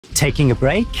Taking a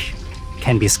break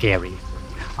can be scary.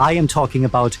 I am talking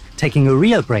about taking a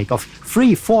real break of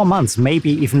 3-4 months, maybe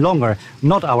even longer,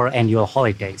 not our annual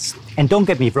holidays. And don't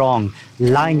get me wrong,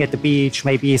 lying at the beach,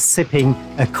 maybe sipping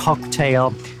a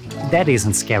cocktail, that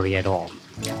isn't scary at all.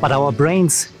 But our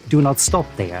brains do not stop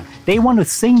there. They want to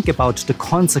think about the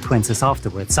consequences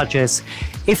afterwards, such as,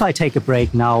 if I take a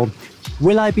break now,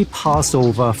 will I be passed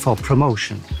over for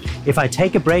promotion? If I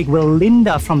take a break, will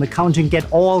Linda from accounting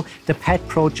get all the pet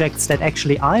projects that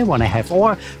actually I want to have?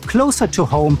 Or closer to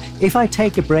home, if I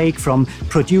take a break from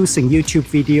producing YouTube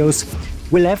videos,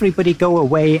 will everybody go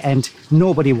away and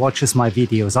nobody watches my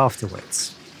videos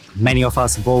afterwards? Many of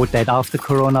us vote that after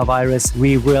coronavirus,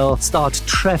 we will start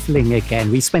traveling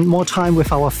again. We spend more time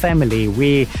with our family.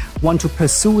 We want to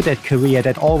pursue that career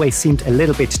that always seemed a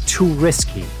little bit too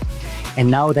risky. And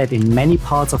now that in many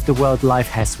parts of the world life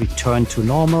has returned to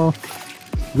normal,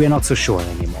 we're not so sure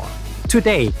anymore.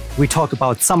 Today, we talk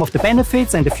about some of the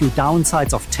benefits and a few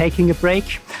downsides of taking a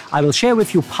break. I will share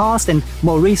with you past and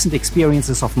more recent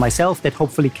experiences of myself that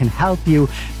hopefully can help you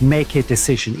make a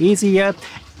decision easier.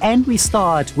 And we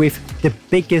start with the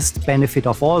biggest benefit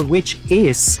of all, which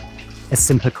is a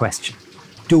simple question.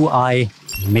 Do I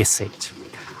miss it?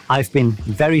 I've been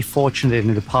very fortunate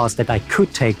in the past that I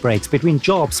could take breaks between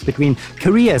jobs, between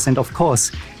careers, and of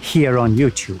course, here on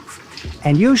YouTube.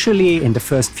 And usually in the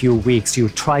first few weeks, you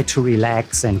try to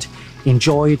relax and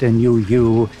enjoy the new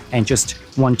you and just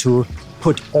want to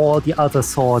put all the other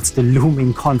thoughts, the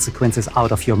looming consequences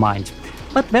out of your mind.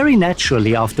 But very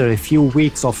naturally, after a few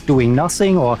weeks of doing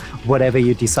nothing or whatever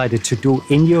you decided to do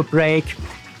in your break,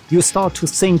 you start to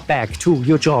think back to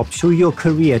your job, to your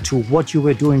career, to what you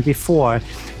were doing before.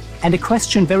 And the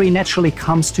question very naturally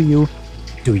comes to you,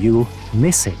 do you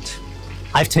miss it?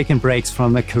 I've taken breaks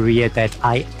from a career that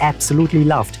I absolutely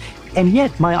loved. And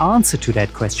yet my answer to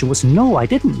that question was no, I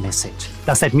didn't miss it.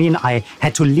 Does that mean I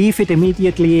had to leave it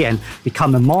immediately and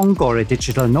become a monk or a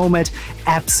digital nomad?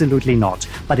 Absolutely not.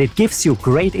 But it gives you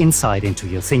great insight into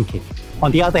your thinking.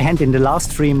 On the other hand, in the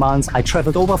last 3 months, I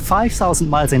traveled over 5,000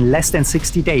 miles in less than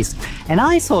 60 days. And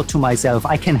I thought to myself,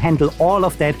 I can handle all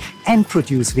of that and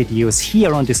produce videos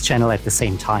here on this channel at the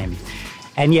same time.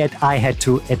 And yet I had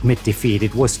to admit defeat.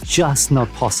 It was just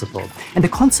not possible. And the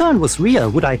concern was real.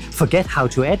 Would I forget how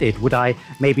to edit? Would I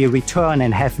maybe return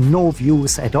and have no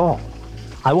views at all?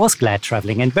 I was glad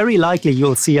traveling, and very likely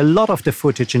you'll see a lot of the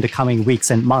footage in the coming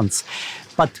weeks and months.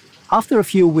 But after a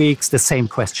few weeks, the same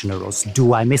question arose.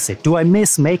 Do I miss it? Do I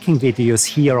miss making videos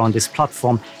here on this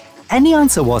platform? And the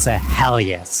answer was a hell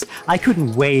yes. I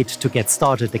couldn't wait to get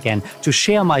started again, to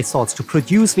share my thoughts, to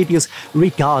produce videos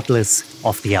regardless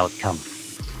of the outcome.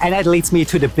 And that leads me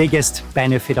to the biggest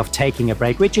benefit of taking a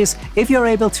break, which is if you're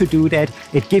able to do that,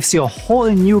 it gives you a whole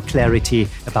new clarity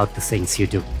about the things you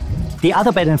do. The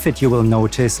other benefit you will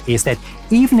notice is that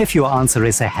even if your answer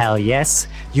is a hell yes,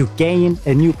 you gain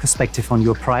a new perspective on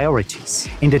your priorities.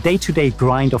 In the day-to-day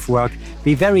grind of work,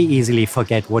 we very easily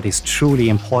forget what is truly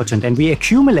important, and we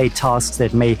accumulate tasks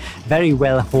that may very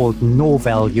well hold no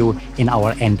value in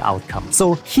our end outcome.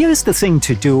 So here's the thing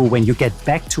to do when you get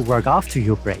back to work after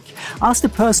your break. Ask the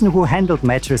person who handled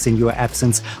matters in your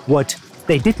absence what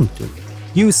they didn't do.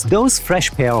 Use those fresh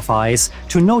pair of eyes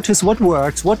to notice what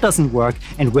works, what doesn't work,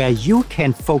 and where you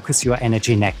can focus your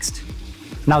energy next.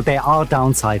 Now, there are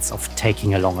downsides of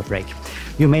taking a longer break.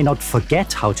 You may not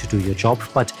forget how to do your job,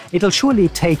 but it'll surely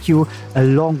take you a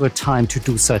longer time to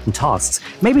do certain tasks.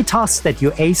 Maybe tasks that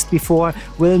you aced before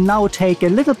will now take a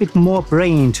little bit more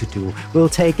brain to do, will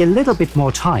take a little bit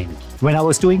more time. When I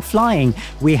was doing flying,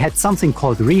 we had something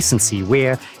called recency,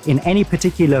 where in any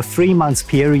particular 3-month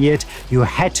period, you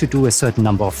had to do a certain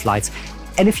number of flights.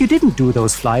 And if you didn't do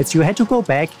those flights, you had to go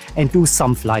back and do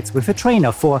some flights with a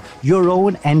trainer for your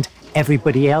own and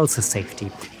everybody else's safety.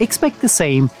 Expect the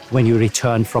same when you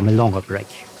return from a longer break.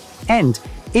 And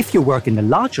if you work in a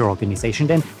larger organization,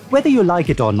 then whether you like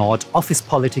it or not, office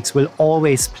politics will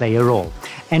always play a role.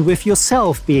 And with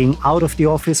yourself being out of the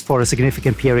office for a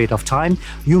significant period of time,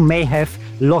 you may have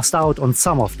lost out on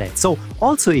some of that. So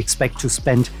also expect to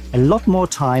spend a lot more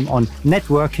time on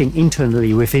networking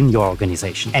internally within your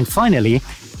organization. And finally,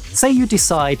 say you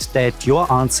decide that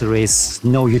your answer is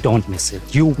no, you don't miss it.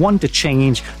 You want a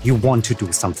change, you want to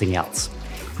do something else.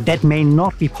 That may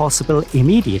not be possible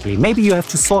immediately. Maybe you have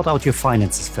to sort out your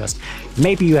finances first.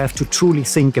 Maybe you have to truly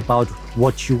think about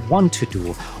what you want to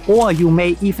do. Or you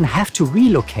may even have to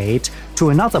relocate to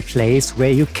another place where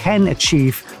you can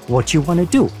achieve what you want to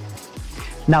do.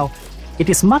 Now, it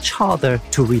is much harder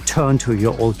to return to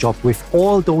your old job with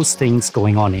all those things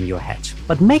going on in your head.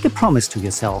 But make a promise to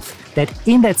yourself that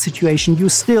in that situation you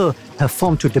still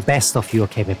perform to the best of your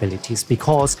capabilities,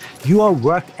 because your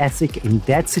work ethic in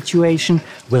that situation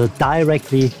will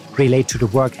directly relate to the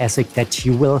work ethic that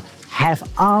you will have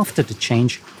after the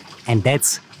change, and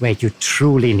that's where you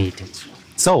truly need it.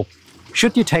 So,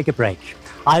 should you take a break?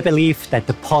 I believe that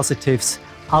the positives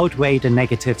outweigh the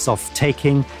negatives of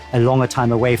taking a longer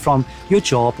time away from your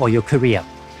job or your career.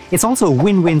 It's also a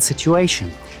win-win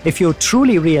situation. If you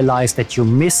truly realize that you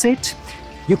miss it,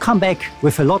 you come back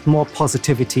with a lot more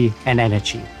positivity and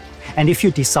energy. And if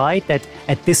you decide that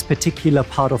at this particular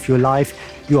part of your life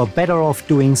you are better off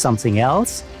doing something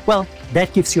else, well,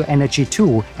 that gives you energy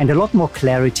too, and a lot more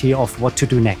clarity of what to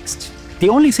do next. The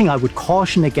only thing I would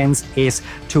caution against is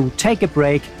to take a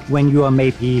break when you are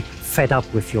maybe fed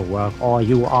up with your work or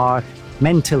you are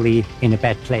mentally in a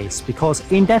bad place,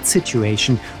 because in that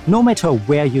situation, no matter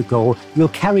where you go, you'll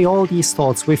carry all these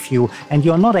thoughts with you and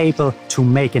you're not able to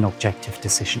make an objective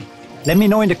decision. Let me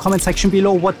know in the comment section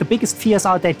below what the biggest fears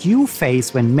are that you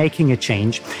face when making a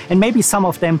change, and maybe some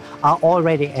of them are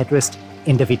already addressed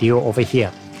in the video over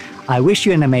here. I wish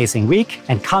you an amazing week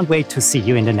and can't wait to see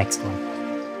you in the next one.